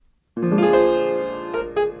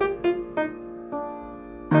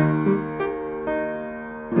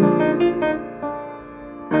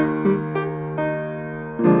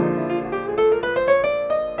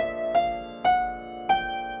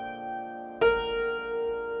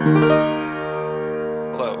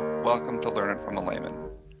Hello, welcome to Learn It from a Layman.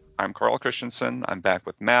 I'm Carl Christensen. I'm back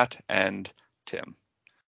with Matt and Tim.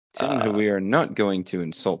 Tim, who Uh, we are not going to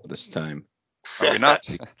insult this time. are we not?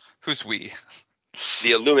 Who's we?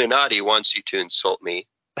 The Illuminati wants you to insult me.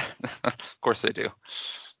 Of course they do.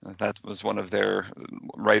 That was one of their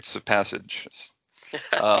rites of passage.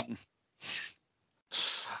 Um,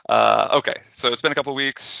 okay, so it's been a couple of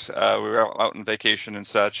weeks. We were out on vacation and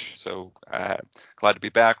such, so glad to be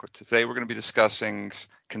back. Today we're going to be discussing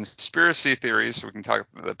conspiracy theories. So we can talk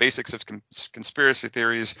the basics of conspiracy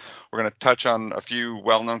theories. We're going to touch on a few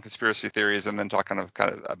well-known conspiracy theories, and then talk kind of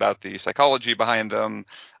about the psychology behind them,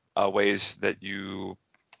 ways that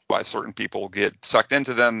why certain people get sucked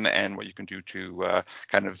into them, and what you can do to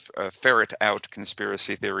kind of ferret out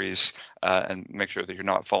conspiracy theories and make sure that you're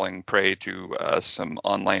not falling prey to some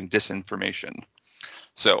online disinformation.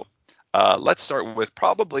 So let's start with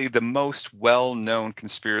probably the most well-known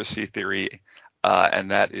conspiracy theory,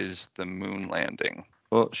 and that is the moon landing.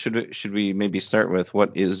 Well, should we maybe start with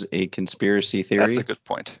what is a conspiracy theory? That's a good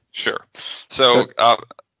point. Sure. So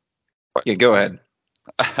yeah, go ahead.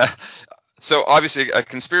 So obviously, a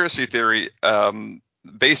conspiracy theory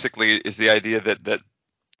basically is the idea that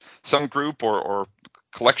some group or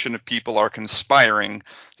collection of people are conspiring,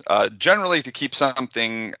 generally to keep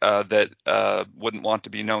something that wouldn't want to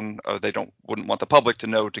be known, or wouldn't want the public to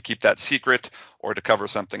know, to keep that secret or to cover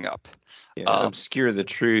something up. Yeah, obscure the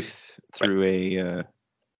truth through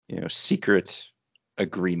a secret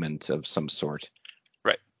agreement of some sort.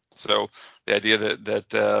 Right. So the idea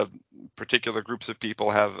that particular groups of people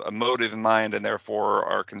have a motive in mind and therefore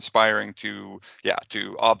are conspiring to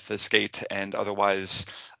obfuscate and otherwise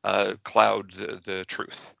cloud the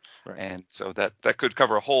truth. Right. And so that could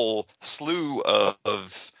cover a whole slew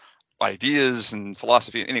of ideas and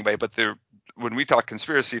philosophy anyway. But when we talk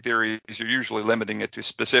conspiracy theories, you're usually limiting it to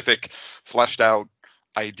specific, fleshed out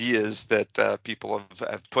ideas that people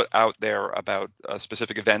have put out there about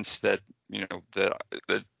specific events that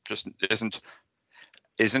that just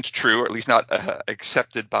isn't true, or at least not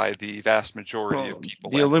accepted by the vast majority of people.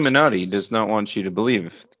 The Illuminati does not want you to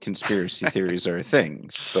believe conspiracy theories are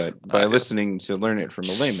things, but by listening to Learn It from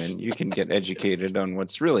a Layman, you can get educated on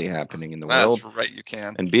what's really happening in the world. That's right, you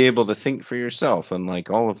can. And be able to think for yourself, unlike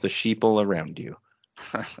all of the sheeple around you.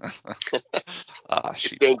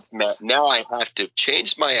 Thanks, Matt. Now I have to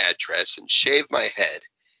change my address and shave my head,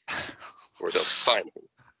 or they'll find me.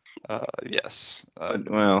 Yes.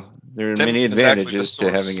 Well, there are Tim many is advantages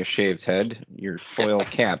to having a shaved head. Your foil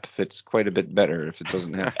cap fits quite a bit better if it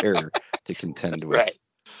doesn't have hair to contend with. Right.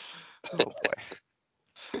 Oh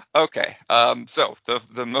boy. Okay. So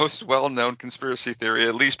the most well-known conspiracy theory,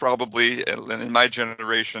 at least probably in my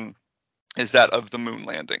generation, is that of the moon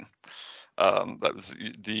landing. That was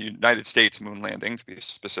the United States moon landing, to be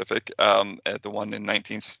specific, at the one in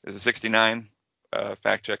 1969.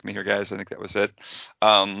 Fact check me here, guys. I think that was it.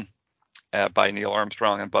 By Neil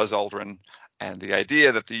Armstrong and Buzz Aldrin. And the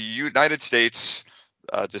idea that the United States,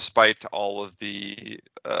 despite all of the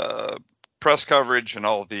press coverage and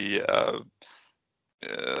all of the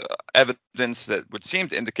evidence that would seem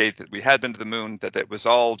to indicate that we had been to the moon, that it was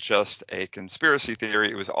all just a conspiracy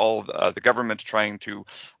theory. It was all the government trying to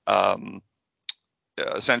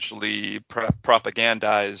essentially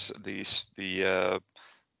propagandize the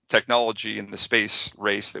technology and the space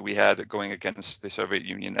race that we had going against the Soviet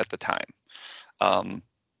Union at the time.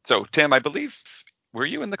 So, Tim, I believe, were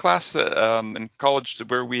you in the class in college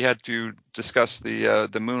where we had to discuss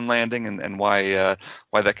the moon landing and why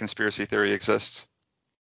that conspiracy theory exists?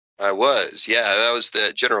 I was. Yeah, that was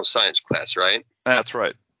the general science class, right? That's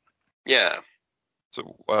right. Yeah.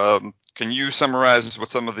 So, can you summarize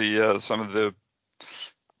what some of the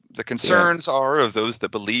concerns are of those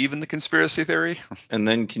that believe in the conspiracy theory? And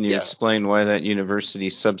then can you explain why that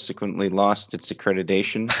university subsequently lost its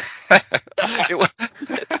accreditation?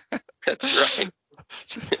 That's right.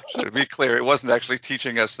 To be clear, it wasn't actually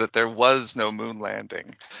teaching us that there was no moon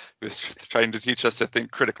landing. It was trying to teach us to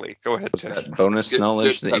think critically. Go ahead, Tim. Was that bonus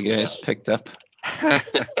knowledge that you guys picked up?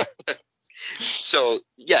 So,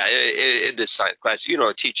 yeah, in this science class,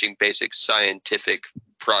 teaching basic scientific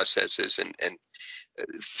processes and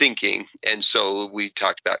thinking. And so we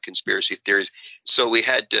talked about conspiracy theories. So we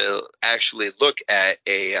had to actually look at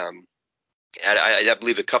I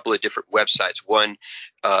believe a couple of different websites. One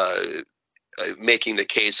making the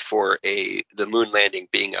case for the moon landing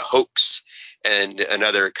being a hoax, and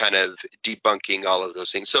another kind of debunking all of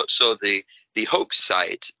those things. So the hoax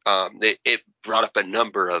site, it brought up a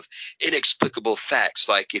number of inexplicable facts.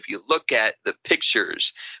 Like if you look at the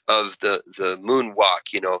pictures of the moonwalk,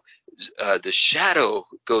 the shadow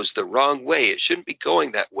goes the wrong way. It shouldn't be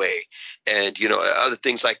going that way. And, other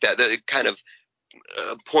things like that, that kind of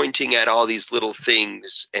pointing at all these little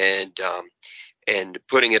things and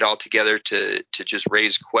putting it all together to just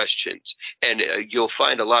raise questions. And you'll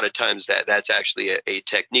find a lot of times that that's actually a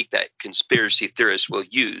technique that conspiracy theorists will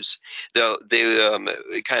use.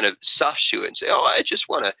 They kind of soft shoe and say, "Oh, I just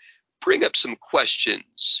want to bring up some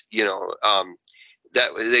questions,"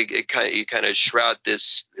 that you kind of shroud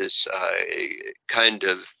this kind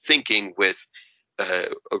of thinking with a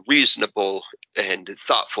reasonable and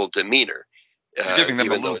thoughtful demeanor. You're giving them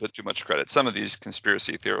a Even little though bit too much credit. Some of these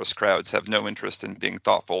conspiracy theorist crowds have no interest in being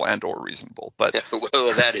thoughtful and or reasonable. But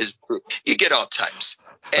well, that is true. You get all types.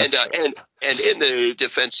 And and in the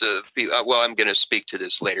defense of I'm going to speak to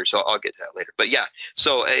this later, so I'll get to that later. But yeah,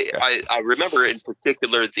 so I remember in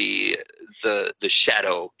particular the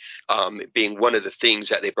shadow being one of the things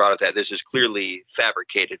that they brought up, that this is clearly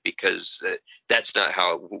fabricated because that's not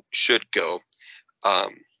how it should go.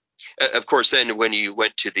 Of course, then when you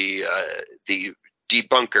went to the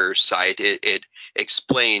debunker site, it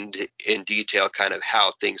explained in detail kind of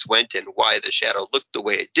how things went and why the shadow looked the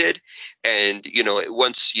way it did. And,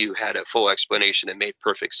 once you had a full explanation, it made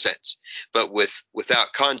perfect sense. But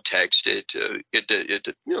without context, it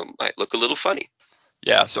might look a little funny.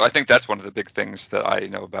 yeah, so I think that's one of the big things that I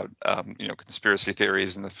know about, conspiracy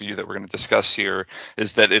theories, and the few that we're going to discuss here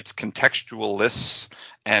is that it's contextualists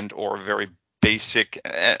and or very basic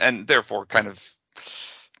and therefore kind of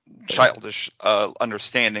childish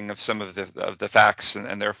understanding of some of the facts,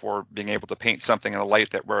 and therefore being able to paint something in a light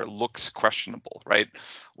that where it looks questionable, right?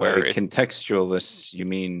 Where contextualists, you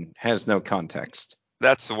mean, has no context.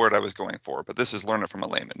 That's the word I was going for, but this is learn it from a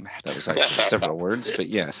layman, Matt. That was actually several words, but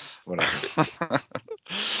yes, whatever.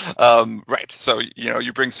 Right. So,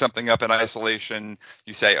 you bring something up in isolation,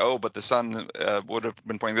 you say, oh, but the sun would have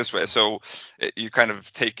been pointing this way. So you kind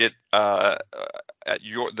of take it at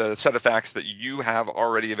the set of facts that you have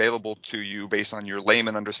already available to you based on your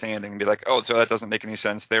layman understanding and be like, oh, so that doesn't make any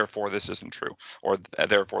sense. Therefore, this isn't true, or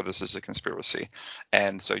therefore this is a conspiracy.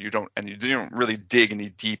 And so you don't really dig any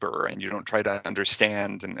deeper, and you don't try to understand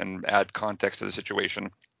and add context to the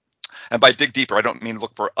situation. And by dig deeper, I don't mean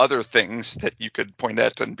look for other things that you could point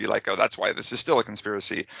at and be like, oh, that's why this is still a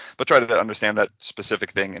conspiracy, but try to understand that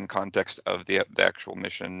specific thing in context of the actual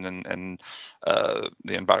mission and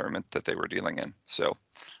the environment that they were dealing in. So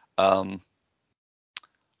I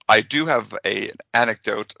do have an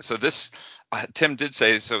anecdote. So this, Tim did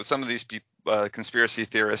say, so some of these people, conspiracy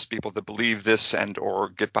theorists, people that believe this and or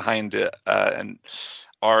get behind it, and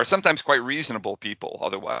are sometimes quite reasonable people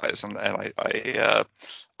otherwise. And I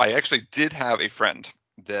actually did have a friend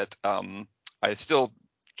that I still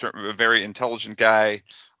a very intelligent guy,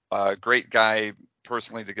 great guy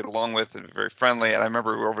personally to get along with, and very friendly. And I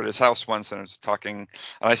remember we were over at his house once, and I was talking,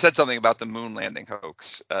 and I said something about the moon landing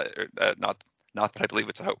hoax. Not that I believe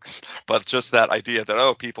it's a hoax, but just that idea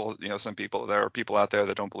that, people, there are people out there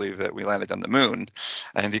that don't believe that we landed on the moon.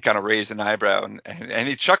 And he kind of raised an eyebrow and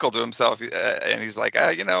he chuckled to himself, and he's like,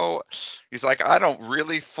 he's like, I don't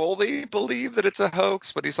really fully believe that it's a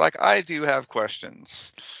hoax, but he's like, I do have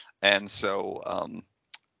questions. And so,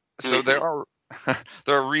 there are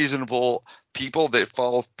there are reasonable people that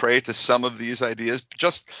fall prey to some of these ideas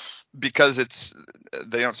just because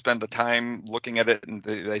they don't spend the time looking at it, and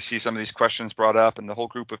they see some of these questions brought up, and the whole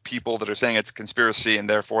group of people that are saying it's a conspiracy, and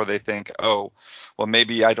therefore they think, oh, well,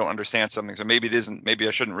 maybe I don't understand something, so maybe it isn't, maybe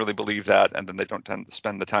I shouldn't really believe that, and then they don't tend to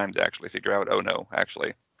spend the time to actually figure out, oh no,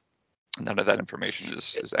 actually none of that information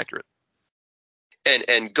is accurate.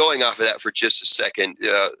 And going off of that for just a second,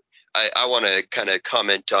 I want to kind of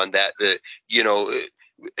comment on that.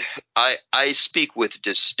 I speak with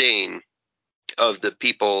disdain of the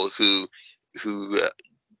people who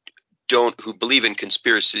believe in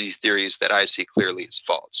conspiracy theories that I see clearly as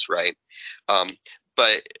false, right?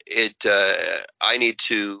 But I need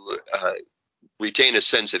to retain a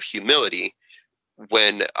sense of humility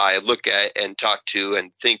when I look at and talk to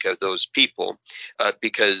and think of those people,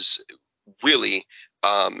 because really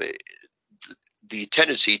the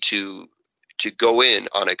tendency to go in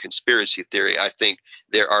on a conspiracy theory, I think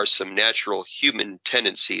there are some natural human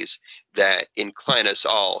tendencies that incline us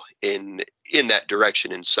all in that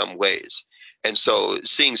direction in some ways. And so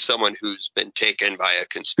seeing someone who's been taken by a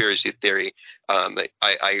conspiracy theory,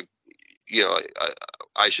 I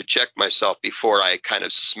should check myself before I kind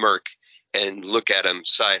of smirk and look at them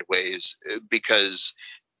sideways, because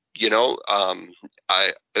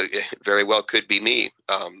I very well could be me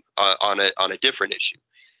on a different issue.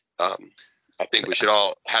 I think we should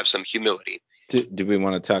all have some humility. Do we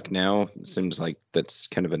want to talk now? It seems like that's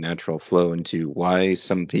kind of a natural flow into why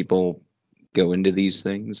some people go into these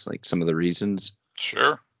things, like some of the reasons.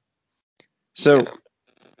 Sure. So,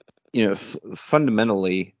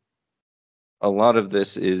 fundamentally, a lot of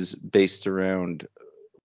this is based around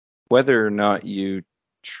whether or not you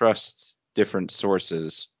trust different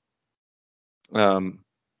sources. And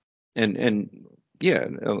yeah,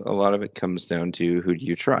 a lot of it comes down to who do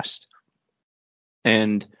you trust.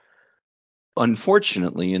 And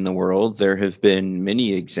unfortunately, in the world, there have been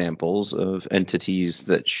many examples of entities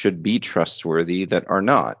that should be trustworthy that are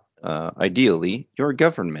not. Ideally, your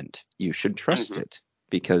government, you should trust it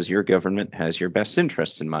because your government has your best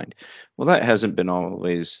interests in mind. Well, that hasn't been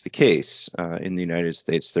always the case. In the United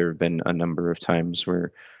States, there have been a number of times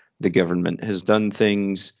where the government has done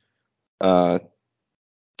things that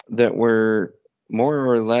were more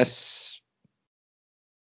or less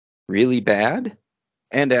really bad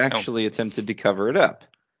and actually attempted to cover it up.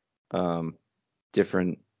 I'm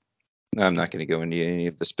not going to go into any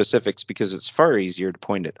of the specifics because it's far easier to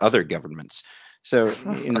point at other governments. So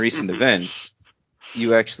in recent events,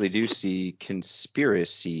 you actually do see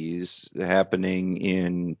conspiracies happening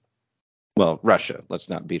in, well, Russia. Let's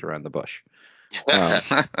not beat around the bush.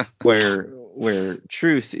 Where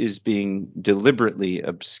truth is being deliberately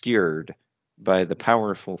obscured by the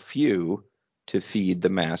powerful few to feed the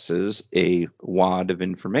masses a wad of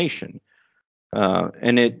information.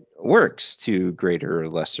 And it works to greater or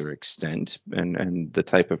lesser extent. And the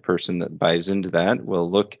type of person that buys into that will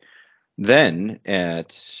look then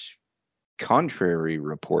at contrary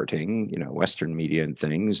reporting, Western media and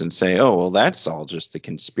things, and say, oh, well, that's all just a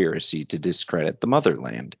conspiracy to discredit the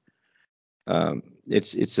motherland.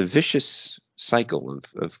 It's a vicious cycle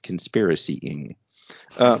of conspiracying.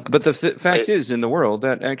 But the fact is, in the world,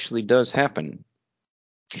 that actually does happen.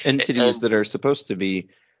 Entities that are supposed to be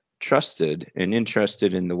trusted and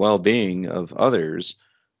interested in the well-being of others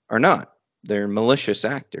are not. They're malicious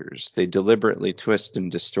actors. They deliberately twist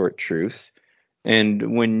and distort truth.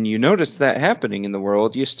 And when you notice that happening in the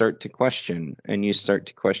world, you start to question, and you start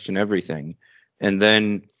to question everything. And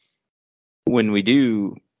then when we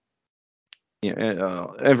do,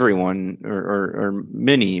 everyone or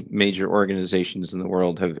many major organizations in the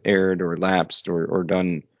world have erred or lapsed or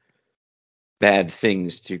done bad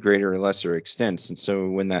things to greater or lesser extents. And so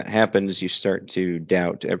when that happens, you start to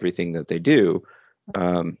doubt everything that they do.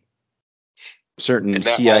 Certain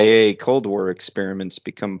CIA Cold War experiments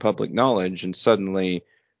become public knowledge, and suddenly,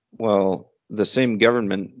 well, the same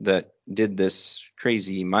government that did this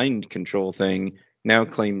crazy mind control thing now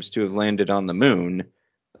claims to have landed on the moon.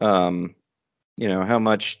 How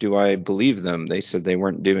much do I believe them? They said they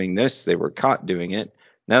weren't doing this. They were caught doing it.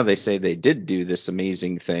 Now they say they did do this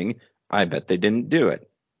amazing thing. I bet they didn't do it.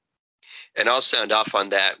 And I'll sound off on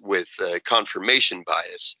that with confirmation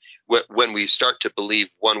bias. When we start to believe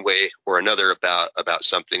one way or another about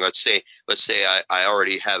something, let's say I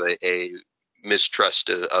already have a mistrust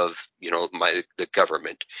of the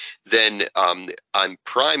government, then I'm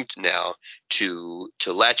primed now to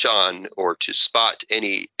latch on or to spot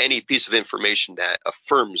any piece of information that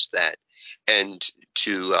affirms that, and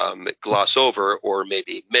to gloss over or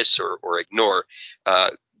maybe miss or ignore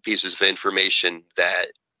pieces of information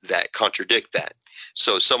that contradict that.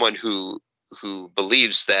 So someone who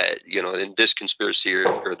believes that in this conspiracy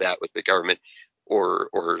or that with the government or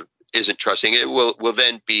isn't trusting it will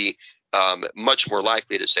then be much more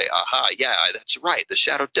likely to say, aha, yeah, that's right, the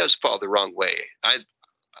shadow does fall the wrong way.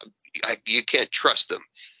 You can't trust them.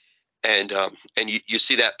 And you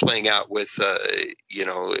see that playing out with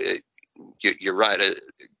you're right,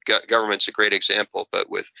 government's a great example, but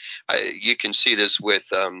with you can see this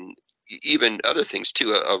with even other things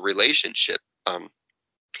too, a relationship.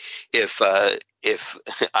 If I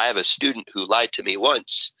have a student who lied to me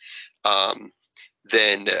once,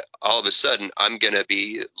 then all of a sudden I'm going to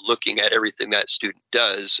be looking at everything that student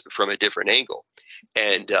does from a different angle.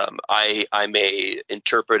 And I may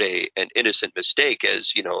interpret an innocent mistake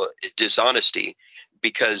as, dishonesty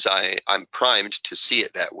because I'm primed to see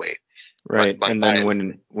it that way. Right. And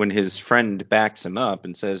then when his friend backs him up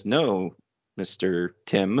and says, no, Mr.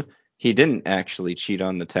 Tim, he didn't actually cheat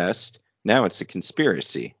on the test. Now it's a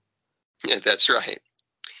conspiracy. Yeah, that's right.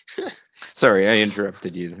 Sorry, I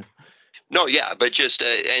interrupted you. No, yeah, but just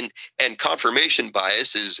and confirmation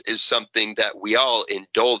bias is something that we all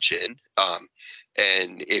indulge in.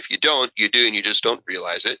 And if you don't, you do, and you just don't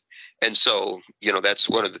realize it. And so, that's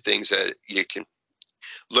one of the things that you can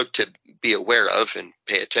look to be aware of and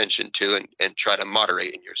pay attention to and try to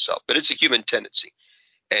moderate in yourself. But it's a human tendency,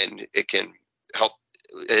 and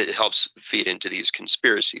it helps feed into these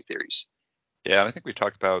conspiracy theories. Yeah, I think we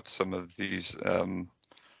talked about some of these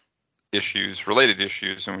related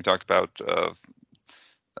issues, when we talked about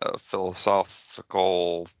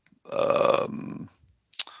philosophical. What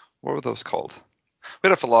were those called? We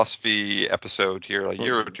had a philosophy episode here a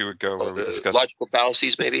year or two ago where we discussed logical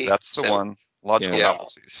fallacies, maybe. That's the one. Logical Yeah.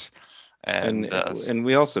 fallacies. And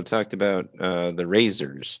we also talked about the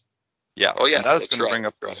razors. Yeah. Oh, yeah, and that was that's going to bring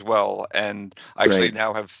up as well. And I actually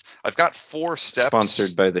now I've got 4 steps.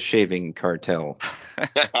 Sponsored by the shaving cartel.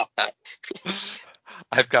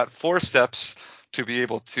 I've got 4 steps to be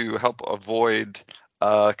able to help avoid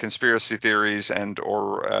conspiracy theories and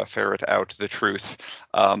or ferret out the truth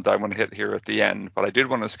that I want to hit here at the end. But I did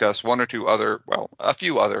want to discuss a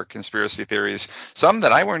few other conspiracy theories, some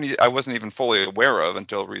that I wasn't even fully aware of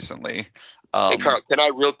until recently. Hey, Carl, can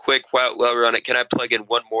I real quick, while we're on it, can I plug in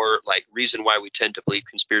one more reason why we tend to believe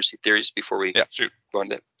conspiracy theories before we shoot. go on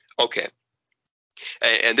that? Okay.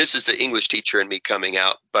 And this is the English teacher in me coming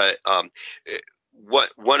out, but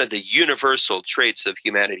one of the universal traits of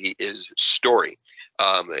humanity is story.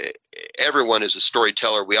 Everyone is a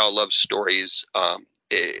storyteller. We all love stories.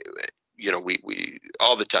 We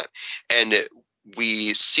all the time, and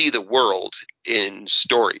we see the world in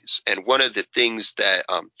stories. And one of the things that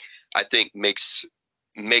I think makes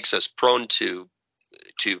us prone to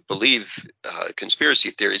believe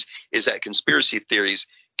conspiracy theories is that conspiracy theories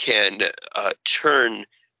can turn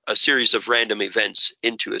a series of random events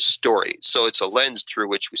into a story. So it's a lens through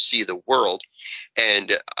which we see the world.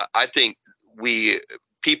 And I think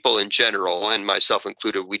people in general, and myself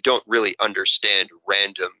included, we don't really understand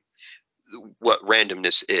what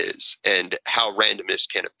randomness is and how randomness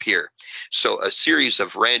can appear. So a series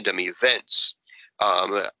of random events,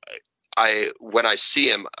 when I see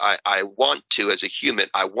them, I want to, as a human,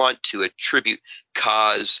 I want to attribute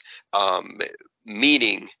cause,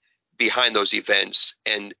 meaning behind those events,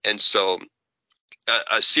 and so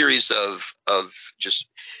a series of just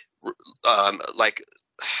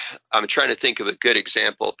I'm trying to think of a good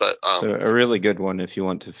example, but so a really good one, if you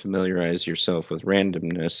want to familiarize yourself with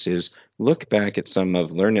randomness, is look back at some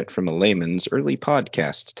of Learn It from a Layman's early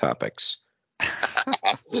podcast topics.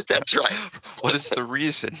 That's right. What is the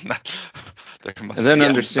reason? And then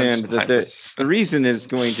understand that the reason is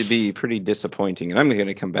going to be pretty disappointing. And I'm going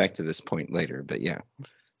to come back to this point later, but yeah.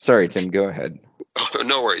 Sorry, Tim, go ahead.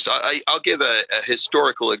 No worries. I'll give a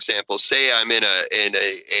historical example. Say I'm in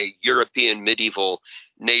a European medieval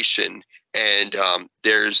nation, and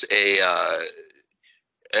there's a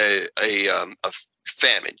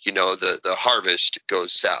famine. The harvest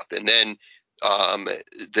goes south, and then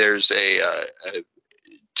there's a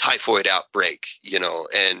typhoid outbreak.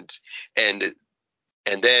 And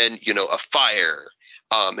then a fire.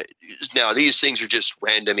 Now these things are just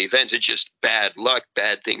random events. It's just bad luck,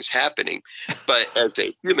 bad things happening. But as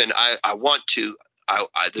a human, I want to.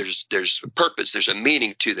 There's a purpose. There's a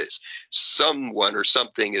meaning to this. Someone or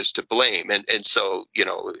something is to blame, and so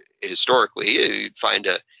historically, you'd find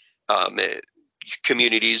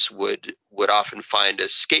communities would often find a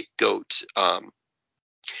scapegoat.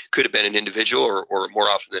 Could have been an individual, or more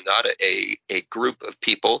often than not, a group of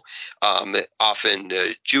people. Often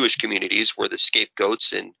Jewish communities were the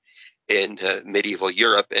scapegoats in medieval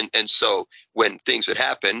Europe, and so when things would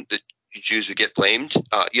happen, the Jews would get blamed.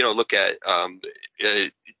 Look at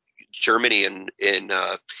Germany in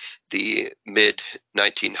the mid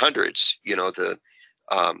 1900s.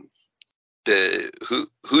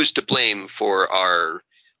 Who's to blame for our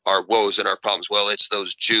woes and our problems? Well, it's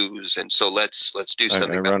those Jews, and so let's do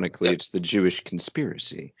something. Ironically, it's the Jewish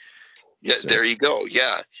conspiracy. Yeah, so. There you go.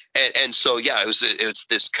 Yeah, and so it was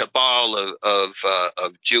this cabal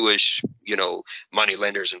of Jewish money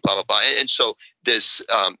lenders and blah blah blah, and so this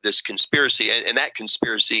conspiracy, and that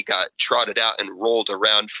conspiracy got trotted out and rolled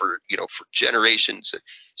around for generations,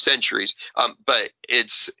 centuries. But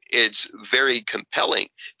it's very compelling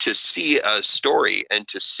to see a story and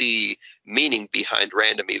to see meaning behind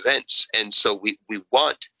random events, and so we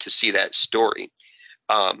want to see that story.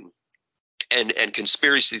 And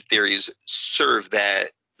conspiracy theories serve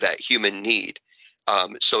that human need.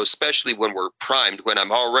 So especially when we're primed, when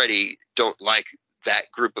I'm already don't like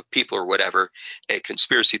that group of people or whatever, a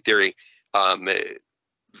conspiracy theory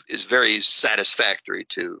is very satisfactory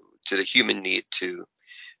to the human need to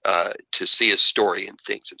see a story in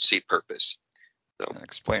things and see purpose. So that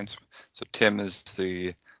explains. So Tim is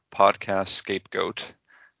the podcast scapegoat,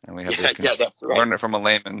 and we have that's right. Learn It from a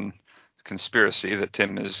Layman conspiracy that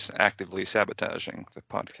Tim is actively sabotaging the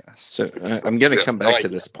podcast. So I'm going to come back to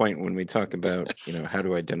this point when we talk about how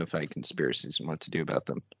to identify conspiracies and what to do about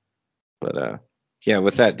them. But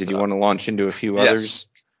with that, did you want to launch into a few others?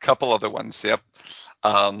 Couple other ones. Yep.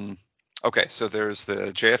 Okay, so there's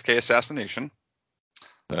the JFK assassination.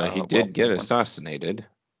 He did get assassinated.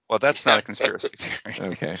 Well, that's not a conspiracy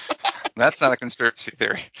theory. Okay. That's not a conspiracy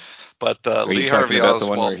theory. But Are Lee you Harvey talking about Oswald. the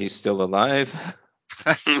one where he's still alive?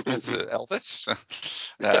 Is it Elvis?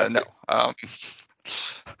 No.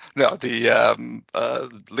 No, the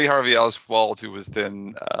Lee Harvey Oswald, who was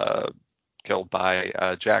then killed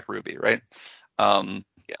by Jack Ruby, right? Yeah.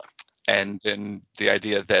 And then the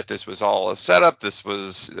idea that this was all a setup, this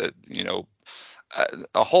was,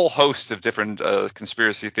 a whole host of different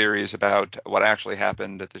conspiracy theories about what actually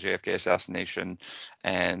happened at the JFK assassination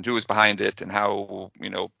and who was behind it and how,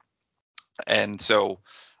 and so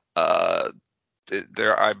I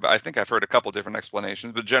think I've heard a couple different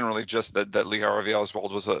explanations, but generally just that Lee Harvey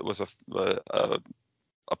Oswald was a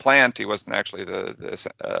plant. He wasn't actually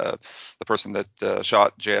the person that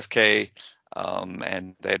shot JFK,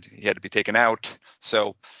 and he had to be taken out.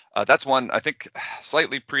 So that's one I think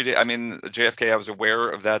slightly predate. I mean, JFK, I was aware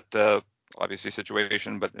of that obviously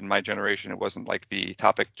situation, but in my generation, it wasn't like the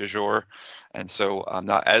topic du jour, and so I'm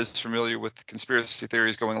not as familiar with the conspiracy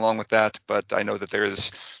theories going along with that. But I know that there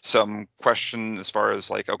is some question as far as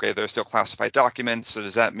like, okay, they're still classified documents, so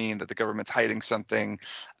does that mean that the government's hiding something?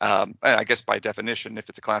 And I guess by definition, if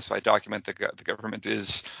it's a classified document, the government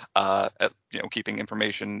is keeping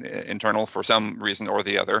information internal for some reason or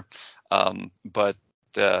the other. But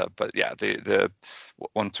yeah,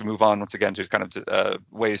 once we move on once again to kind of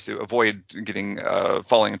ways to avoid getting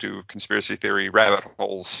falling into conspiracy theory rabbit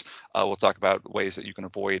holes, we'll talk about ways that you can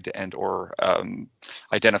avoid and or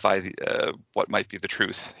identify what might be the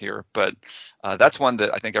truth here. But that's one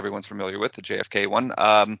that I think everyone's familiar with, the JFK one.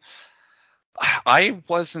 I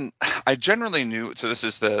generally knew, so this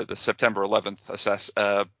is the September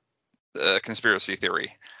 11th conspiracy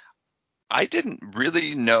theory. I didn't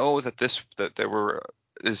really know that there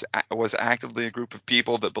was actively a group of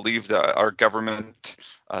people that believed that our government,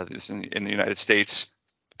 this in the United States,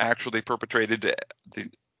 actually perpetrated the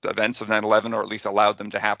events of 9/11, or at least allowed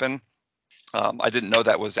them to happen. I didn't know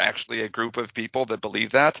that was actually a group of people that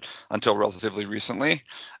believed that until relatively recently,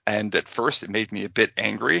 and at first it made me a bit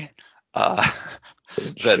angry.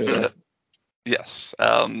 Yes,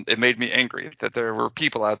 it made me angry that there were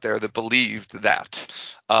people out there that believed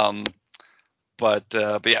that. But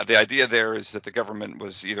yeah, the idea there is that the government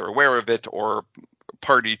was either aware of it or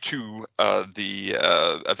party to the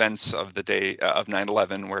events of the day of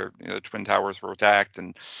 9/11, where the Twin Towers were attacked,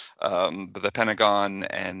 and the Pentagon,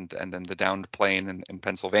 and then the downed plane in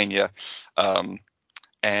Pennsylvania,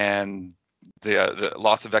 and the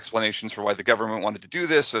lots of explanations for why the government wanted to do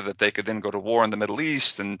this, so that they could then go to war in the Middle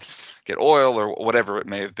East and get oil or whatever it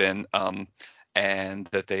may have been. And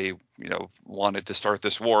that they, wanted to start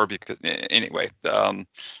this war because anyway.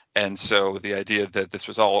 And so the idea that this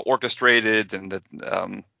was all orchestrated, and that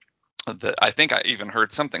I think I even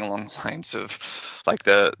heard something along the lines of like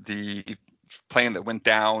the plane that went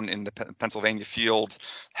down in the Pennsylvania field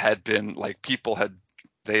had been like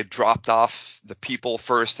they had dropped off the people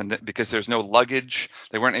first, and because there's no luggage,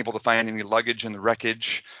 they weren't able to find any luggage in the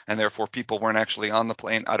wreckage, and therefore people weren't actually on the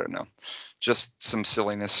plane. I don't know, just some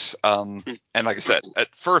silliness. And like I said,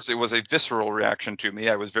 at first it was a visceral reaction to me.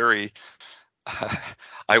 I was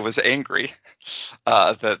I was angry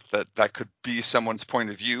that could be someone's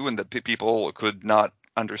point of view, and that people could not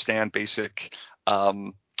understand basic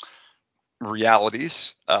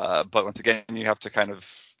realities. But once again, you have to kind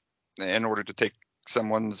of, in order to take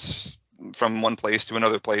someone's from one place to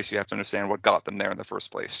another place, you have to understand what got them there in the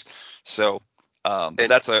first place. So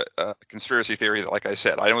that's a conspiracy theory that, like I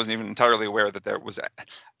said, I wasn't even entirely aware that there was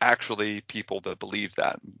actually people that believe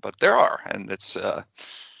that, but there are, and it's a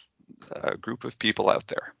group of people out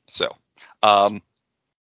there. So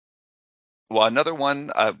well, another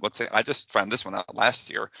one, let's say I just found this one out last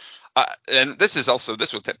year, and this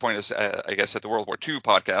would point us, I guess, at the World War II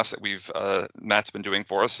podcast that Matt's been doing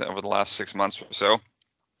for us over the last 6 months or so,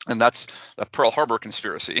 and that's the Pearl Harbor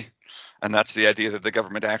conspiracy, and that's the idea that the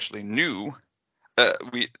government actually knew.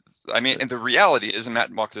 And the reality is, and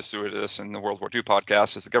Matt walks us through this in the World War II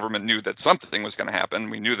podcast, is the government knew that something was going to happen.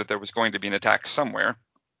 We knew that there was going to be an attack somewhere.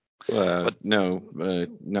 No,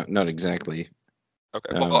 not exactly.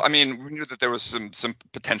 Okay. Well, we knew that there was some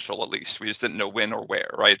potential, at least. We just didn't know when or where,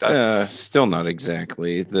 right? Still not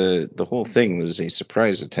exactly. The whole thing was a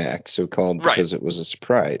surprise attack, so-called, because it was a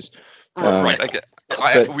surprise.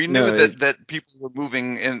 Right. We knew that people were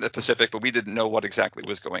moving in the Pacific, but we didn't know what exactly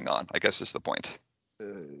was going on, I guess is the point.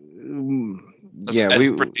 And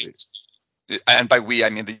by we, I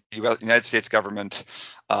mean the United States government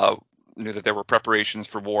knew that there were preparations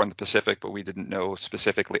for war in the Pacific, but we didn't know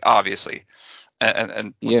specifically, obviously. And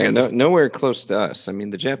once Yeah, again, nowhere close to us. I mean,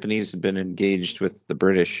 the Japanese had been engaged with the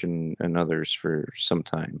British and others for some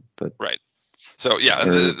time, but right. So yeah,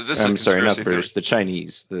 this I'm is sorry, not the conspiracy British, theory. the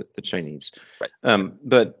Chinese, the Chinese. Right.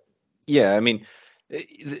 But yeah, I mean,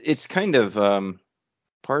 it's kind of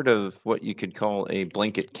part of what you could call a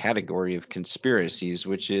blanket category of conspiracies,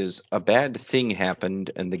 which is a bad thing happened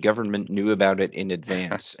and the government knew about it in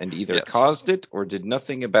advance and either Yes. caused it or did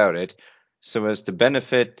nothing about it so as to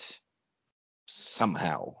benefit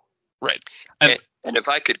somehow. Right. And if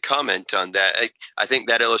I could comment on that, I think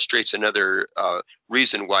that illustrates another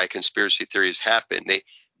reason why conspiracy theories happen.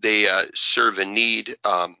 They serve a need.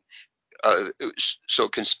 So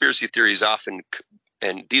conspiracy theories often,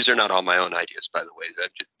 and these are not all my own ideas, by the way.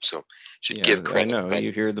 So should Yeah, give credit. I know Right?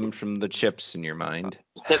 you hear them from the chips in your mind.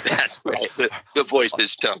 That's right. The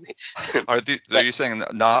voices tell me. Are you saying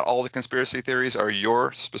that not all the conspiracy theories are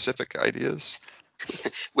your specific ideas?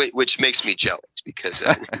 Which makes me jealous because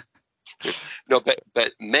no,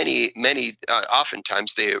 but many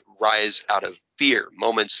oftentimes they rise out of fear,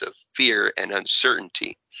 moments of fear and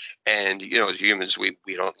uncertainty, and as humans we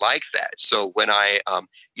don't like that. So when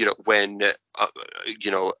when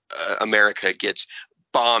America gets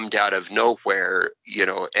bombed out of nowhere,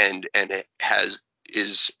 and it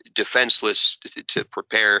is defenseless to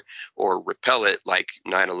prepare or repel it, like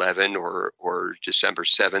 9/11 or December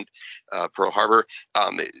 7th, Pearl Harbor,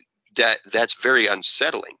 that's very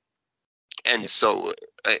unsettling. And so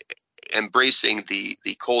embracing the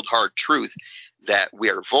cold hard truth that we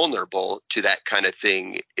are vulnerable to that kind of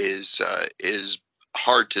thing is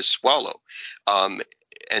hard to swallow.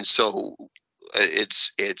 And so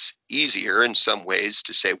it's easier in some ways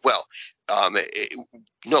to say, well,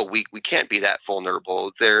 no, we can't be that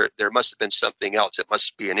vulnerable. There must have been something else. It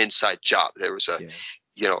must be an inside job. There was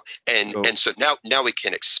and so now we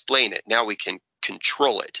can explain it. Now we can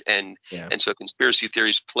control it, and so conspiracy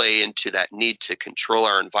theories play into that need to control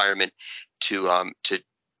our environment, to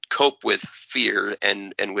cope with fear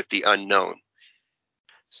and with the unknown.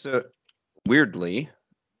 So weirdly,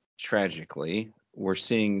 tragically, we're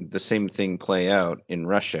seeing the same thing play out in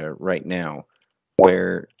Russia right now,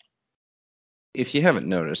 where, if you haven't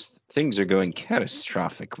noticed, things are going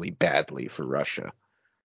catastrophically badly for Russia.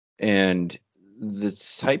 And the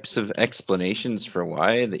types of explanations for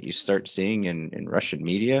why that you start seeing in Russian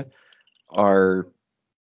media are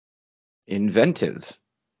inventive,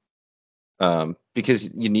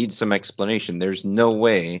 because you need some explanation. There's no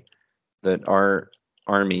way that our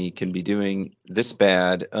army can be doing this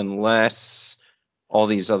bad unless all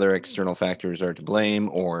these other external factors are to blame,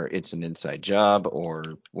 or it's an inside job, or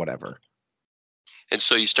whatever. And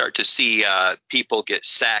so you start to see people get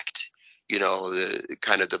sacked, the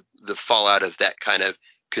kind of the fallout of that kind of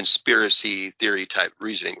conspiracy theory type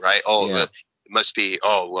reasoning, right? It must be,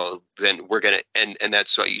 well, then we're going to, and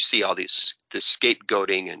that's why you see all the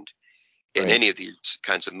scapegoating and in any of these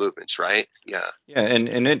kinds of movements, right? Yeah. Yeah,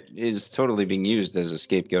 and it is totally being used as a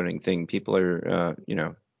scapegoating thing. People are,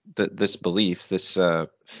 this belief, this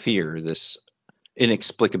fear, this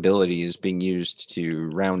inexplicability is being used to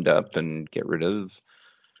round up and get rid of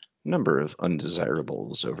a number of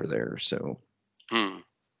undesirables over there. So,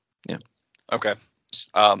 yeah. Okay.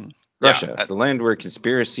 Russia, the land where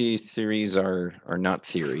conspiracy theories are not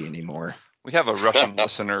theory anymore. We have a Russian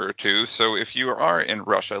listener or two, so if you are in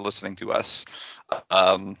Russia listening to us,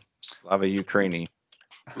 Slava Ukraini.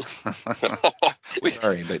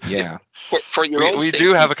 Sorry, but yeah. For your own we safety,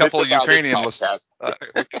 do have a couple of Ukrainian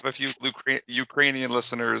Ukrainian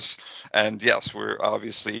listeners, and yes, we're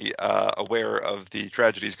obviously aware of the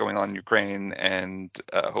tragedies going on in Ukraine, and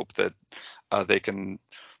hope that they can.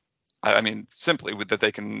 I mean, simply that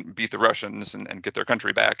they can beat the Russians and get their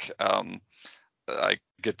country back. I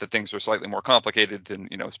get that things are slightly more complicated than,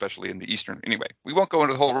 especially in the Eastern. Anyway, we won't go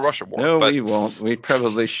into the whole Russia war. No, we won't. We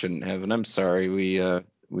probably shouldn't have. And I'm sorry,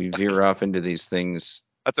 we veer off into these things.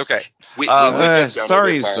 That's okay.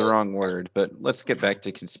 Sorry is the wrong word, but let's get back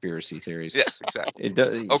to conspiracy theories. Yes, exactly. It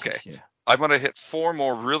does. Okay. Yeah. I'm going to hit four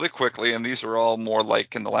more really quickly, and these are all more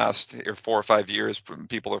like in the last 4 or 5 years.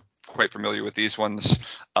 People are quite familiar with these ones.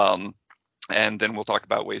 And then we'll talk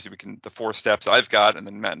about ways that we can, the 4 steps I've got, and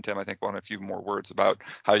then Matt and Tim, I think, want a few more words about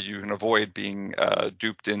how you can avoid being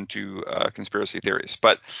duped into conspiracy theories.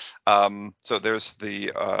 But so there's the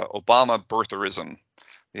Obama birtherism,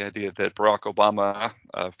 the idea that Barack Obama,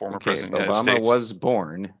 former president of the United States, was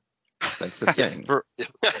born. That's a thing.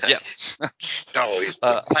 Yes. No, he's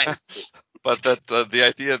but that the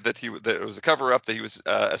idea that it was a cover up, that he was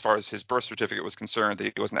as far as his birth certificate was concerned,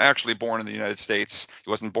 that he wasn't actually born in the United States. He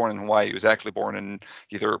wasn't born in Hawaii. He was actually born in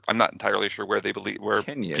either, I'm not entirely sure where they believe, where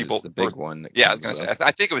Kenya people is the big one that yeah, I was comes going to up. say,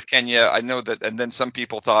 I think it was Kenya. I know that, and then some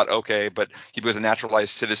people thought, okay, but he was a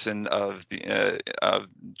naturalized citizen of the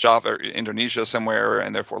Java or Indonesia somewhere,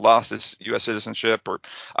 and therefore lost his U.S. citizenship, or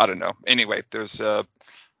I don't know. Anyway,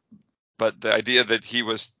 but the idea that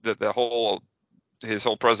his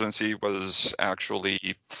whole presidency was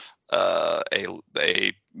actually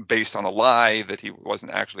a based on a lie, that he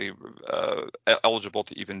wasn't actually eligible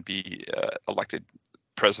to even be elected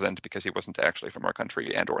president because he wasn't actually from our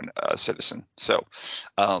country and or a citizen. So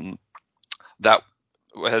that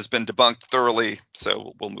has been debunked thoroughly.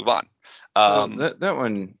 So we'll move on. So that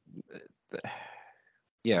one,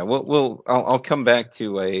 yeah. I'll come back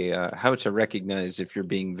to a how to recognize if you're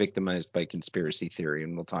being victimized by conspiracy theory,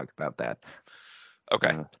 and we'll talk about that.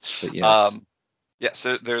 Okay. But yes. Yeah,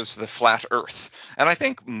 so there's the flat Earth, and I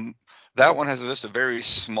think that one has just a very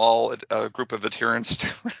small group of adherents to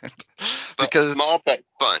it, because small but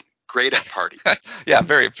fun, great at parties. Yeah,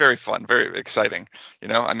 very very fun, very exciting.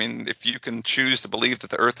 I mean, if you can choose to believe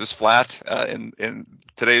that the Earth is flat in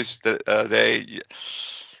today's day,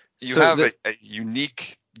 you have a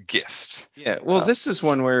unique gift. Yeah, well, this is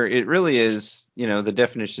one where it really is, the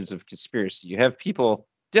definitions of conspiracy. You have people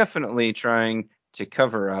definitely trying to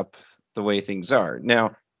cover up the way things are.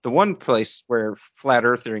 Now, the one place where flat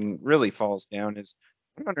earthing really falls down is,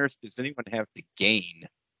 what on earth does anyone have to gain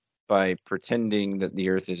by pretending that the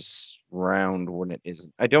Earth is round when it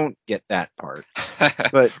isn't? I don't get that part.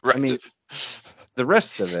 But Right. I mean, the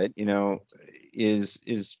rest of it,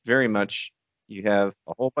 is very much, you have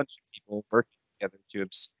a whole bunch of people working together to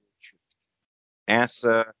obscure truth.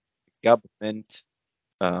 NASA, government,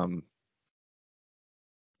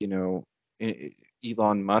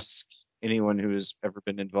 Elon Musk, anyone who has ever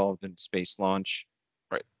been involved in space launch,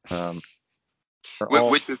 Right.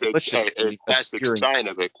 Which is a classic sign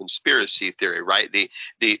of a conspiracy theory, right? The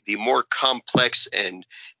more complex and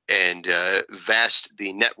vast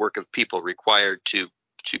the network of people required to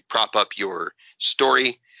prop up your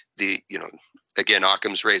story, again,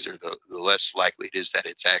 Occam's razor, the less likely it is that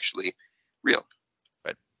it's actually real.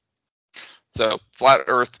 Right. So flat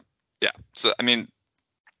Earth, yeah. So I mean,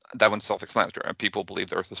 that one's self-explanatory. People believe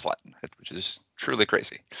the Earth is flat, which is truly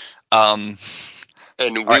crazy. And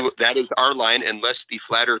that is our line, unless the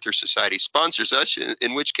Flat Earther Society sponsors us,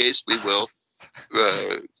 in which case we will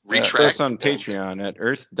retract. Us on Patreon at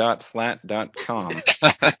earth.flat.com.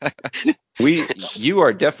 You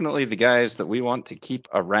are definitely the guys that we want to keep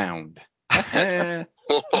around.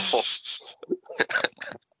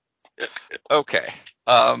 Okay.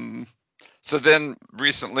 So then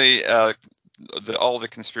recently, all the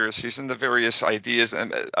conspiracies and the various ideas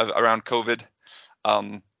around COVID,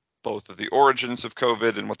 both of the origins of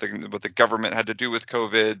COVID and what the government had to do with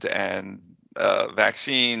COVID, and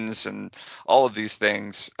vaccines and all of these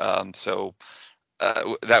things. We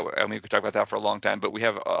could talk about that for a long time, but we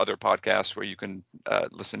have other podcasts where you can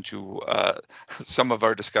listen to some of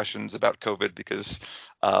our discussions about COVID, because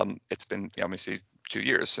it's been obviously 2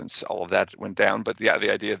 years since all of that went down. But yeah,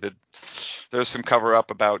 the idea that there's some cover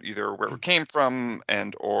up about either where it came from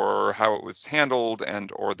and or how it was handled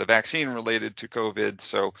and or the vaccine related to COVID.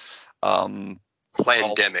 So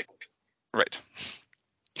pandemic. Right.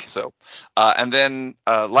 So, and then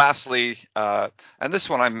lastly, and this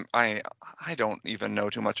one I don't even know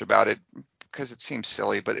too much about it because it seems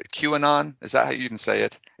silly, but QAnon, is that how you can say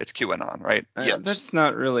it? It's QAnon, right? Yes. That's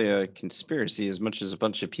not really a conspiracy as much as a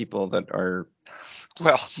bunch of people that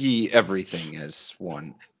see everything as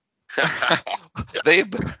one. They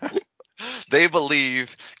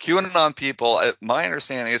believe QAnon people, my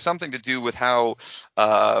understanding, is something to do with how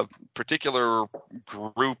a particular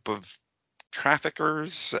group of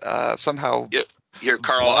traffickers somehow. Here,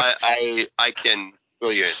 Carl, I can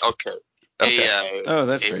fill you in. Okay.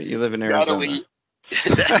 That's right. You live in Arizona.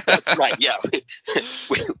 That's right. Yeah,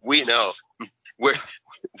 we know. We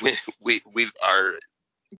are.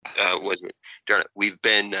 Darn it.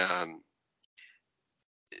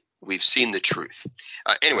 We've seen the truth.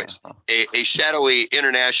 Anyways, a shadowy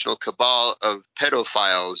international cabal of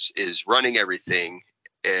pedophiles is running everything,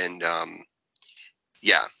 and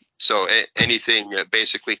so anything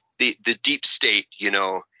basically the deep state,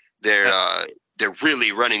 they're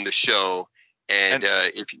really running the show, and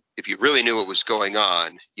if you really knew what was going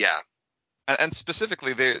on, and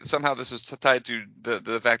specifically somehow this is tied to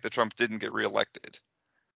the fact that Trump didn't get reelected,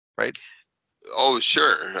 right? Oh,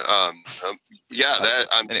 sure.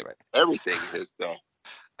 Anyway, everything is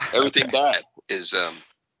everything bad is the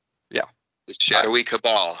shadowy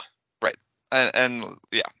cabal. Right. and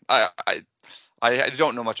yeah, I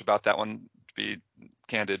don't know much about that one, to be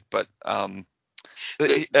candid, but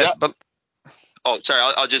but Oh, sorry.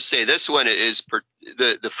 I'll just say this one is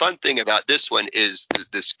the fun thing about this one is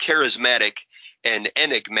this charismatic and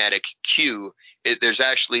enigmatic Q. There's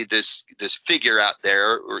actually this figure out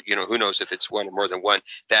there, or who knows if it's one or more than one,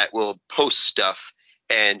 that will post stuff,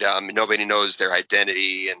 and nobody knows their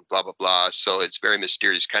identity and blah blah blah. So it's very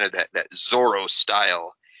mysterious, kind of that Zorro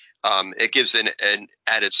style. It gives an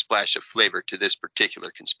added splash of flavor to this particular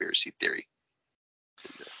conspiracy theory.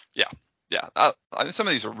 Yeah. Yeah, I mean, some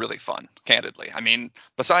of these are really fun, candidly. I mean,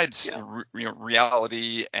 besides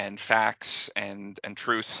reality and facts and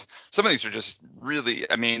truth, some of these are just really,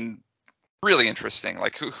 I mean, really interesting.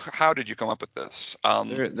 Like, how did you come up with this?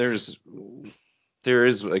 There is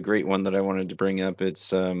a great one that I wanted to bring up.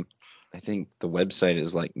 It's I think the website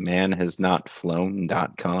is like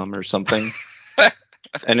manhasnotflown.com or something.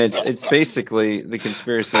 And it's basically, the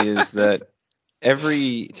conspiracy is that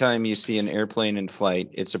every time you see an airplane in flight,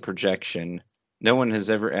 it's a projection. No one has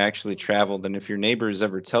ever actually traveled, and if your neighbors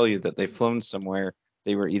ever tell you that they've flown somewhere,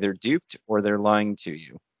 they were either duped or they're lying to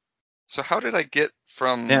you. So how did I get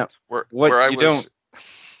from now, where what I you was? Don't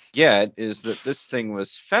get is that this thing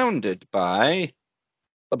was founded by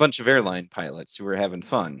a bunch of airline pilots who were having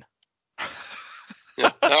fun.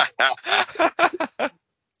 That's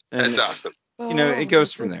awesome. It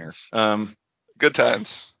goes from there. Good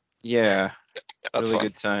times. Yeah, That's really fun.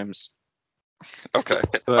 good times. Okay.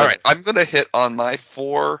 All right. I'm going to hit on my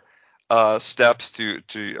 4 steps to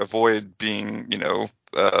avoid being,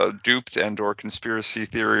 duped and or conspiracy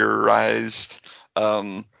theorized.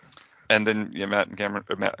 And then Matt and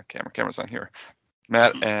Cameron's on here.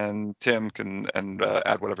 Matt and Tim can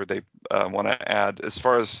add whatever they want to add. As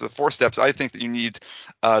far as the 4 steps, I think that you need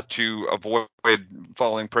to avoid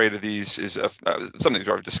falling prey to these is something we've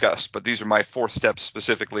already discussed, but these are my 4 steps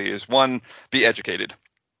specifically. Is 1, be educated.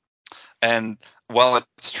 And while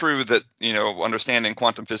it's true that, understanding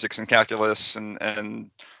quantum physics and calculus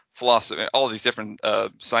and philosophy, all these different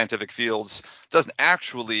scientific fields, doesn't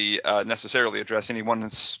actually necessarily address any one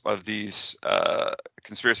of these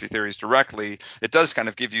conspiracy theories directly, it does kind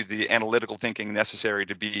of give you the analytical thinking necessary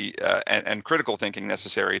to be and critical thinking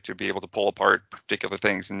necessary to be able to pull apart particular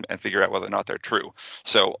things and figure out whether or not they're true.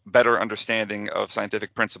 So better understanding of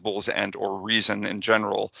scientific principles and or reason in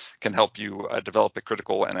general can help you develop a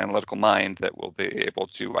critical and analytical mind that will be able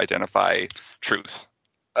to identify truth,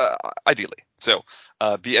 ideally. So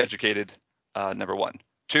be educated, number 1.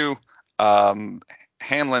 2,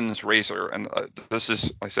 Hanlon's razor, and this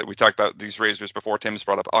is, like I said, we talked about these razors before. Tim's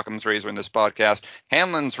brought up Occam's razor in this podcast.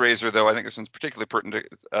 Hanlon's razor, though, I think this one's particularly pertinent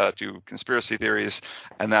to conspiracy theories,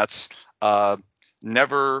 and that's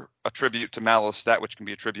never attribute to malice that which can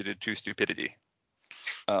be attributed to stupidity.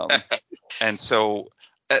 And so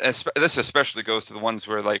this especially goes to the ones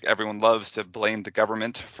where like everyone loves to blame the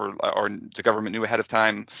government for, or the government knew ahead of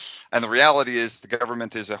time. And the reality is the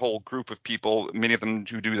government is a whole group of people, many of them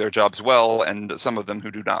who do their jobs well and some of them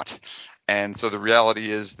who do not. And so the reality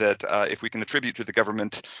is that if we can attribute to the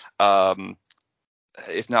government,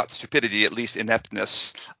 if not stupidity, at least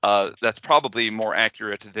ineptness, that's probably more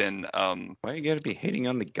accurate than why you gotta be hating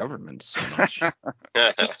on the government so much?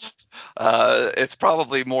 It's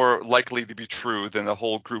probably more likely to be true than a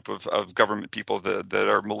whole group of government people that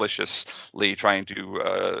are maliciously trying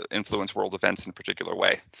to influence world events in a particular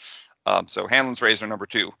way. So Hanlon's razor, number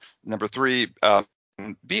 2. Number 3,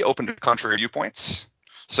 be open to contrary viewpoints.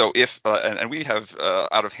 So if and we have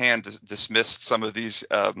out of hand dismissed some of these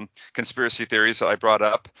conspiracy theories that I brought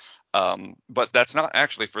up, but that's not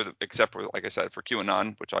actually except for, like I said, for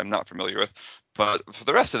QAnon, which I'm not familiar with. But for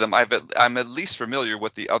the rest of them, I'm at least familiar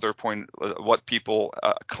with the other point, what people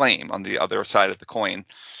claim on the other side of the coin,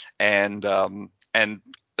 and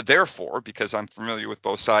therefore, because I'm familiar with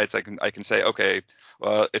both sides, I can say, okay,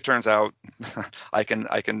 it turns out I can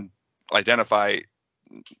identify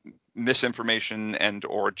misinformation and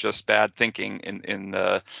or just bad thinking in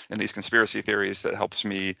these conspiracy theories that helps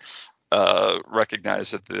me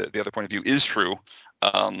recognize that the other point of view is true.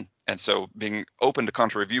 And so being open to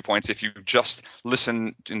contrary viewpoints, if you just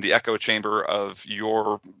listen in the echo chamber of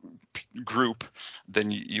your group,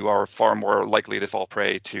 then you are far more likely to fall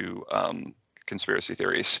prey to conspiracy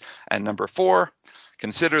theories. And number 4,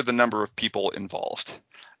 consider the number of people involved.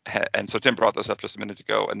 And so Tim brought this up just a minute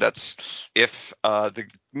ago, and that's if the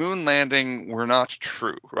moon landing were not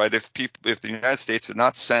true, right? If the United States did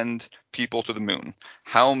not send people to the moon,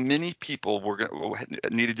 how many people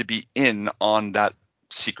needed to be in on that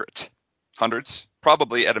secret? Hundreds,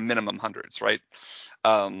 probably at a minimum hundreds, right?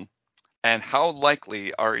 And how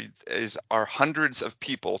likely are hundreds of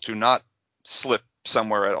people to not slip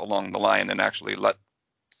somewhere along the line and actually let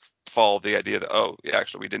fall the idea that, oh, yeah,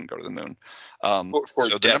 actually we didn't go to the moon. For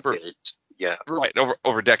So the decades. number, Yeah. right,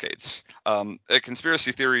 over decades.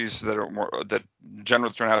 Conspiracy theories that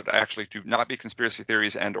generally turn out actually to not be conspiracy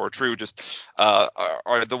theories and or true just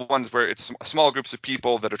are the ones where it's small groups of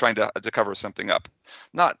people that are trying to cover something up,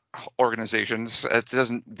 not organizations. It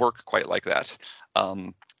doesn't work quite like that.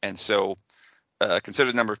 And so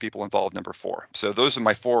consider the number of people involved, number 4. So those are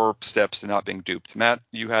my 4 steps to not being duped. Matt,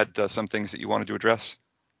 you had some things that you wanted to address?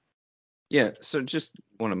 Yeah, so just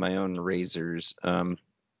one of my own razors.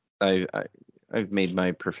 I've made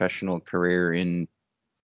my professional career in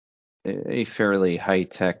a fairly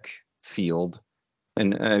high-tech field,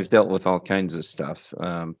 and I've dealt with all kinds of stuff,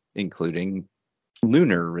 including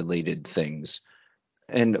lunar-related things.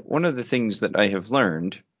 And one of the things that I have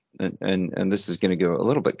learned, and this is going to go a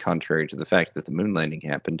little bit contrary to the fact that the moon landing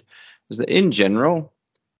happened, is that in general,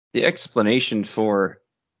 the explanation for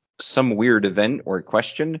some weird event or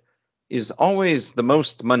question is always the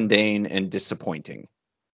most mundane and disappointing.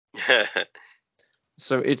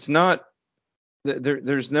 So it's not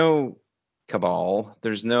there's no cabal,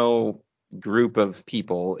 there's no group of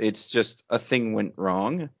people. It's just a thing went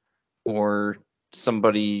wrong, or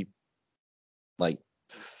somebody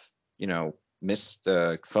missed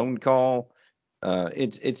a phone call.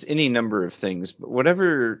 It's any number of things, but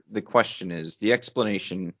whatever the question is, the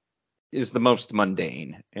explanation is the most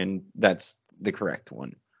mundane, and that's the correct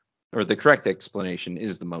one, or the correct explanation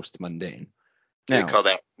is the most mundane. Can we call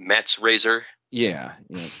that Matt's razor? Yeah.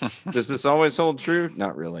 Does this always hold true?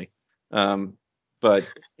 Not really. But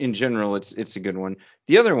in general, it's a good one.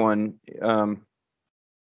 The other one, and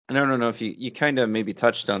I don't know if you kind of maybe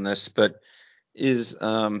touched on this, but is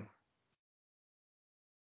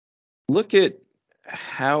look at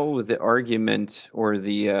how the argument or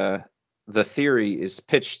the theory is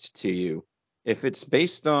pitched to you. If it's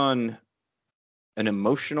based on an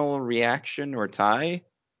emotional reaction or tie,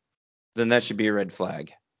 then that should be a red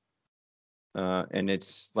flag. And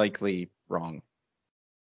it's likely wrong.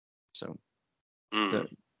 So, any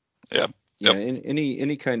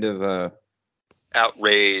kind of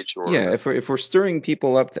outrage or if we're stirring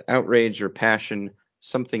people up to outrage or passion,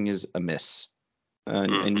 something is amiss.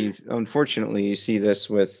 And unfortunately you see this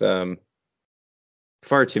with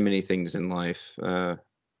far too many things in life.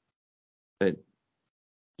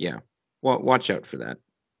 Watch out for that.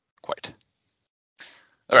 Quite.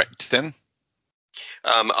 All right, Tim.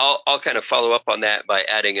 I'll kind of follow up on that by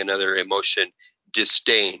adding another emotion,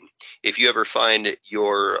 disdain. If you ever find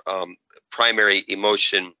your primary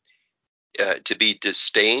emotion to be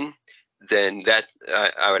disdain, then that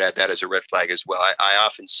I would add that as a red flag as well. I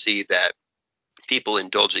often see that people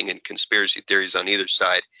indulging in conspiracy theories on either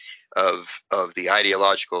side of the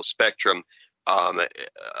ideological spectrum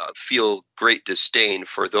feel great disdain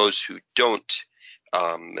for those who don't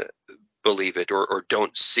believe it or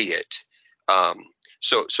don't see it.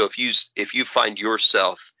 So if you find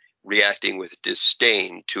yourself reacting with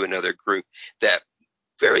disdain to another group, that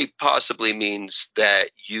very possibly means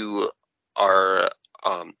that you are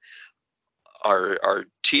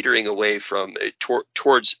teetering away from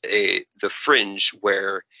towards the fringe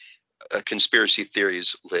where conspiracy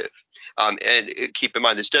theories live. And keep in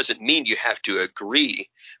mind, this doesn't mean you have to agree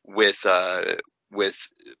with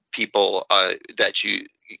people that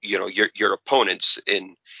your opponents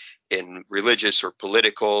in religious or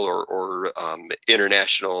political or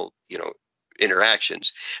international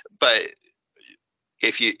interactions. But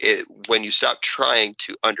when you stop trying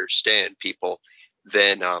to understand people,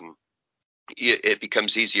 then it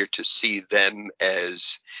becomes easier to see them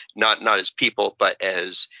as not as people, but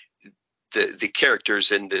as the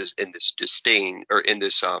characters in this disdain or in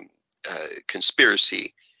this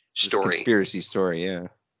conspiracy story. This conspiracy story, yeah.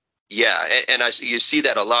 Yeah, and you see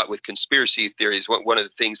that a lot with conspiracy theories. One of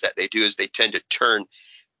the things that they do is they tend to turn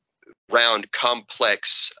round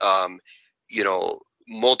complex,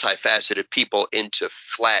 multifaceted people into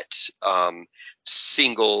flat,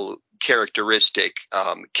 single characteristic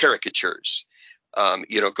caricatures.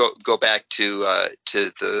 Go back to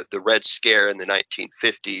the Red Scare in the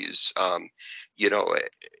 1950s.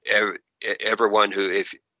 Everyone who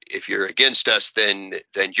if you're against us, then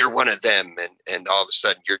you're one of them, and all of a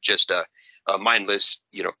sudden you're just a mindless,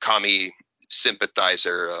 commie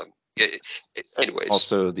sympathizer. Anyways,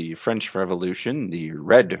 also the French Revolution, the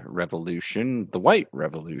Red Revolution, the White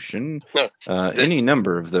Revolution, any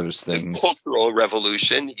number of those things. The Cultural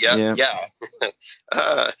Revolution, yeah.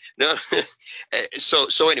 No,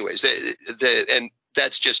 so anyways, and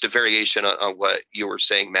that's just a variation on what you were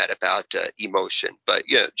saying, Matt, about emotion. But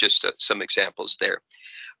yeah, just some examples there.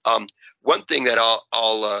 One thing that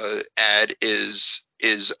I'll add is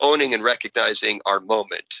owning and recognizing our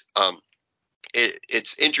moment.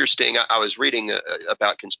 It's interesting. I was reading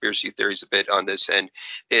about conspiracy theories a bit on this, and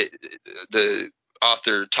the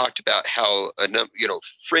author talked about how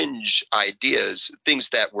fringe ideas, things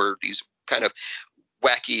that were these kind of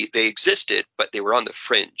wacky, they existed, but they were on the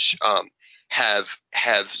fringe. Have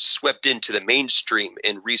swept into the mainstream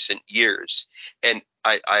in recent years, and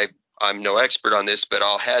I'm no expert on this, but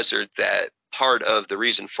I'll hazard that part of the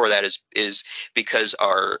reason for that is because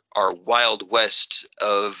our wild west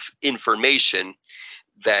of information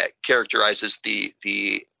that characterizes the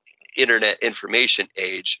internet information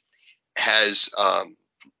age has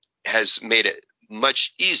made it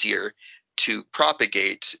much easier to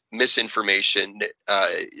propagate misinformation,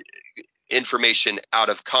 information out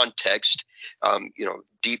of context,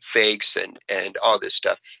 deep fakes and all this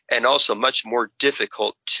stuff, and also much more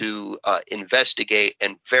difficult to investigate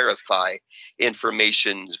and verify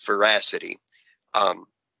information's veracity.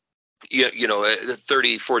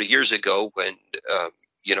 30, 40 years ago, when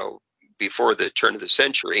before the turn of the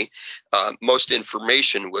century, most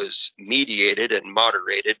information was mediated and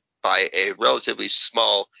moderated by a relatively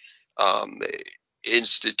small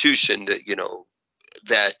institution that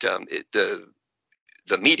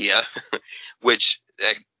the media, which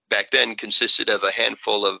back then consisted of a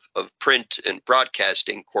handful of print and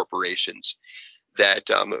broadcasting corporations that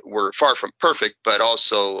were far from perfect, but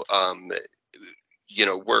also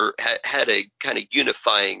had a kind of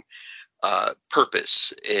unifying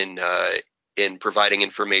purpose in providing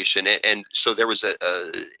information, and so there was a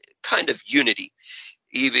kind of unity.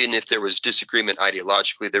 Even if there was disagreement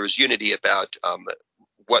ideologically, there was unity about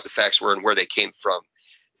what the facts were and where they came from,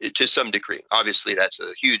 to some degree. Obviously, that's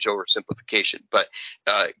a huge oversimplification, but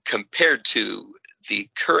compared to the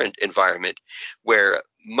current environment, where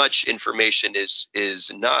much information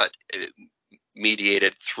is not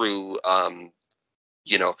mediated through,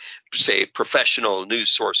 say, professional news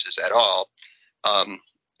sources at all.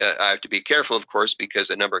 I have to be careful, of course, because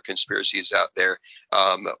a number of conspiracies out there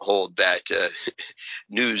hold that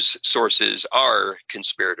news sources are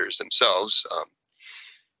conspirators themselves.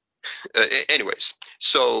 Anyways,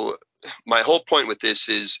 so my whole point with this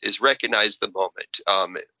is recognize the moment.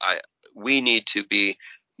 We need to be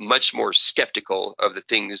much more skeptical of the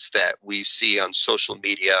things that we see on social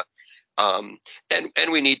media, and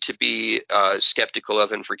we need to be skeptical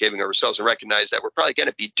of and forgiving ourselves, and recognize that we're probably going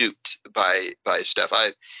to be duped by stuff.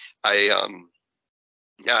 I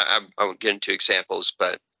won't get into examples,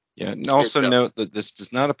 but yeah. And also note that this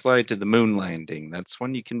does not apply to the moon landing. That's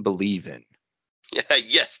one you can believe in.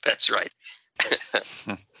 Yes, that's right.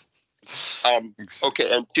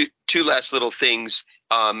 Okay, and two last little things.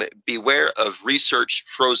 Beware of research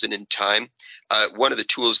frozen in time. One of the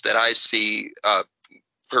tools that I see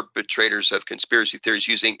perpetrators of conspiracy theories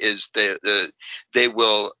using is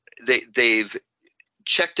they've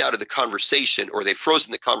checked out of the conversation, or they've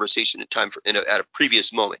frozen the conversation in time at a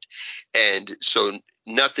previous moment, and so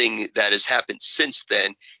nothing that has happened since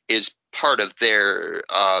then is part of their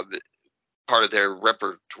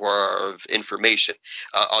repertoire of information.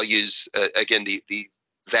 I'll use again the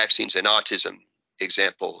vaccines and autism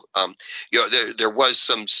example. There was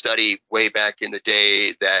some study way back in the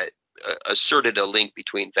day that asserted a link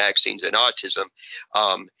between vaccines and autism.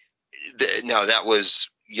 Now that was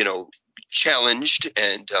challenged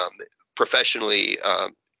and professionally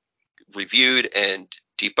reviewed and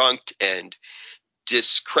debunked and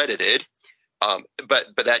discredited.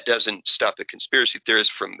 But that doesn't stop the conspiracy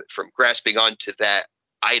theorists from grasping onto that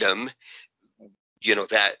item,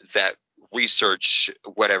 that research,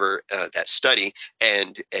 whatever, that study,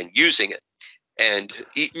 and using it. And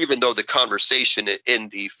even though the conversation in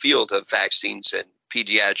the field of vaccines and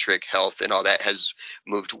pediatric health and all that has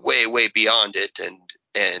moved way, way beyond it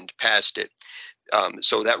and past it,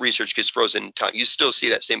 so that research gets frozen in time. You still see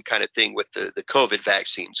that same kind of thing with the COVID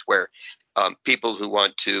vaccines, where people who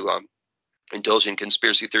want to indulge in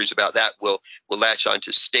conspiracy theories about that will latch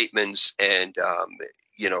onto statements and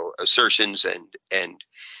assertions and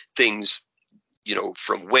things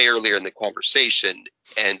from way earlier in the conversation,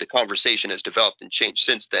 and the conversation has developed and changed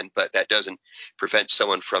since then. But that doesn't prevent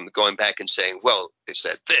someone from going back and saying, well, they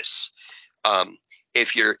said this.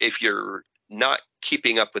 If you're not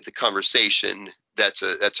keeping up with the conversation, that's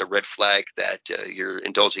a red flag that you're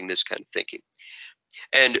indulging this kind of thinking.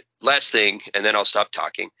 And last thing, and then I'll stop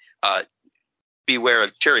talking. Beware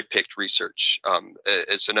of cherry-picked research.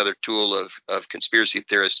 It's another tool of conspiracy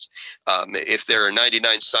theorists. If there are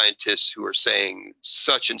 99 scientists who are saying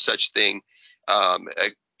such and such thing,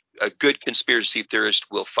 a good conspiracy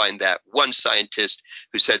theorist will find that one scientist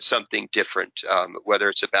who said something different, whether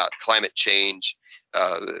it's about climate change,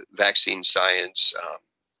 vaccine science,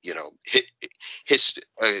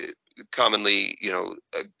 commonly,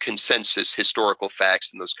 consensus, historical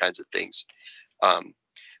facts, and those kinds of things.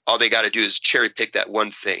 All they got to do is cherry pick that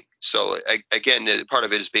one thing. So again, part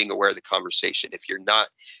of it is being aware of the conversation. If you're not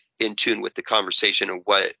in tune with the conversation and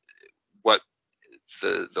what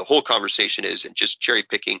the whole conversation is, and just cherry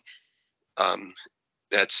picking,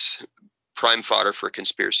 that's prime fodder for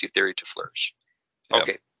conspiracy theory to flourish. Yep.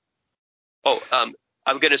 Okay. Oh,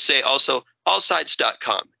 I'm going to say also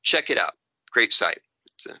allsides.com. Check it out. Great site.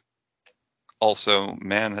 Also,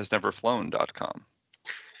 manhasneverflown.com.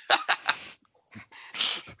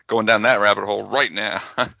 Going down that rabbit hole right now.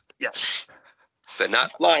 Yes. But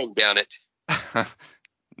not flying down it.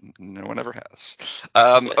 No one ever has.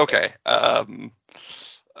 Okay.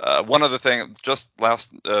 One other thing, just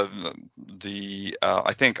last,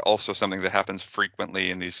 I think also something that happens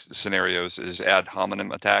frequently in these scenarios is ad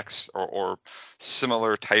hominem attacks or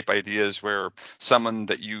similar type ideas where someone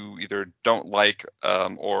that you either don't like,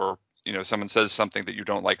 or someone says something that you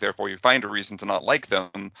don't like, therefore you find a reason to not like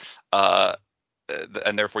them,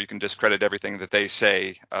 and therefore you can discredit everything that they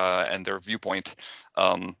say and their viewpoint.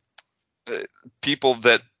 People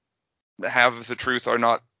that have the truth are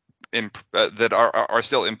not that are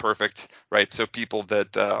still imperfect, right? So people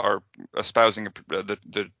that are espousing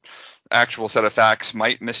the actual set of facts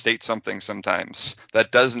might misstate something sometimes.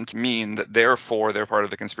 That doesn't mean that therefore they're part of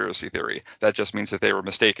the conspiracy theory. That just means that they were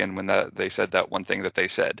mistaken when they said that one thing that they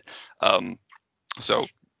said. And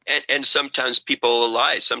sometimes people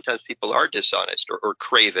lie. Sometimes people are dishonest or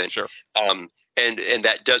craven. Sure. And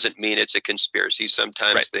that doesn't mean it's a conspiracy.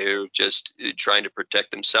 Sometimes Right. they're just trying to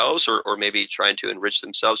protect themselves or maybe trying to enrich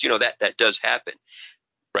themselves. That does happen.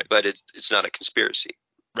 Right. But it's not a conspiracy.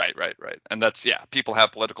 Right. And that's, people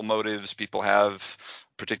have political motives. People have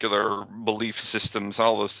particular belief systems.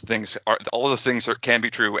 All those things can be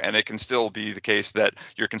true, and it can still be the case that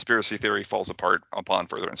your conspiracy theory falls apart upon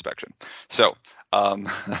further inspection. So,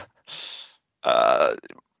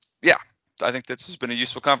 I think this has been a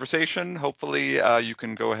useful conversation. Hopefully, you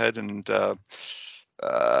can go ahead and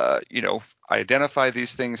identify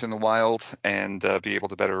these things in the wild and be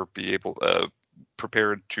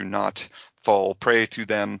prepared to not fall prey to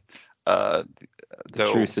them. The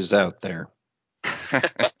truth is out there.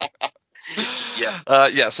 Yeah.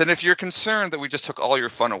 Yes, and if you're concerned that we just took all your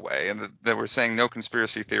fun away and that we're saying no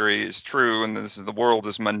conspiracy theory is true and the world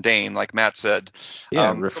is mundane, like Matt said,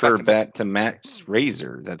 refer back to Matt's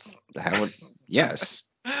razor. That's how it. Yes.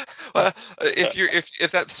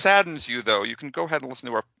 If that saddens you, though, you can go ahead and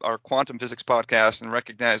listen to our quantum physics podcast and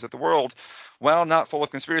recognize that the world, while not full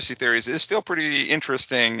of conspiracy theories, is still pretty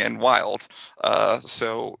interesting and wild.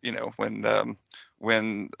 So when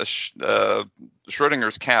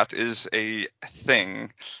Schrodinger's cat is a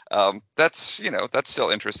thing, that's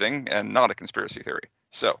still interesting and not a conspiracy theory.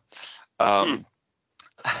 So go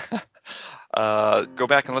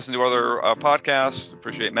back and listen to other podcasts.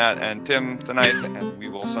 Appreciate Matt and Tim tonight, and we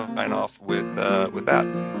will sign off with that.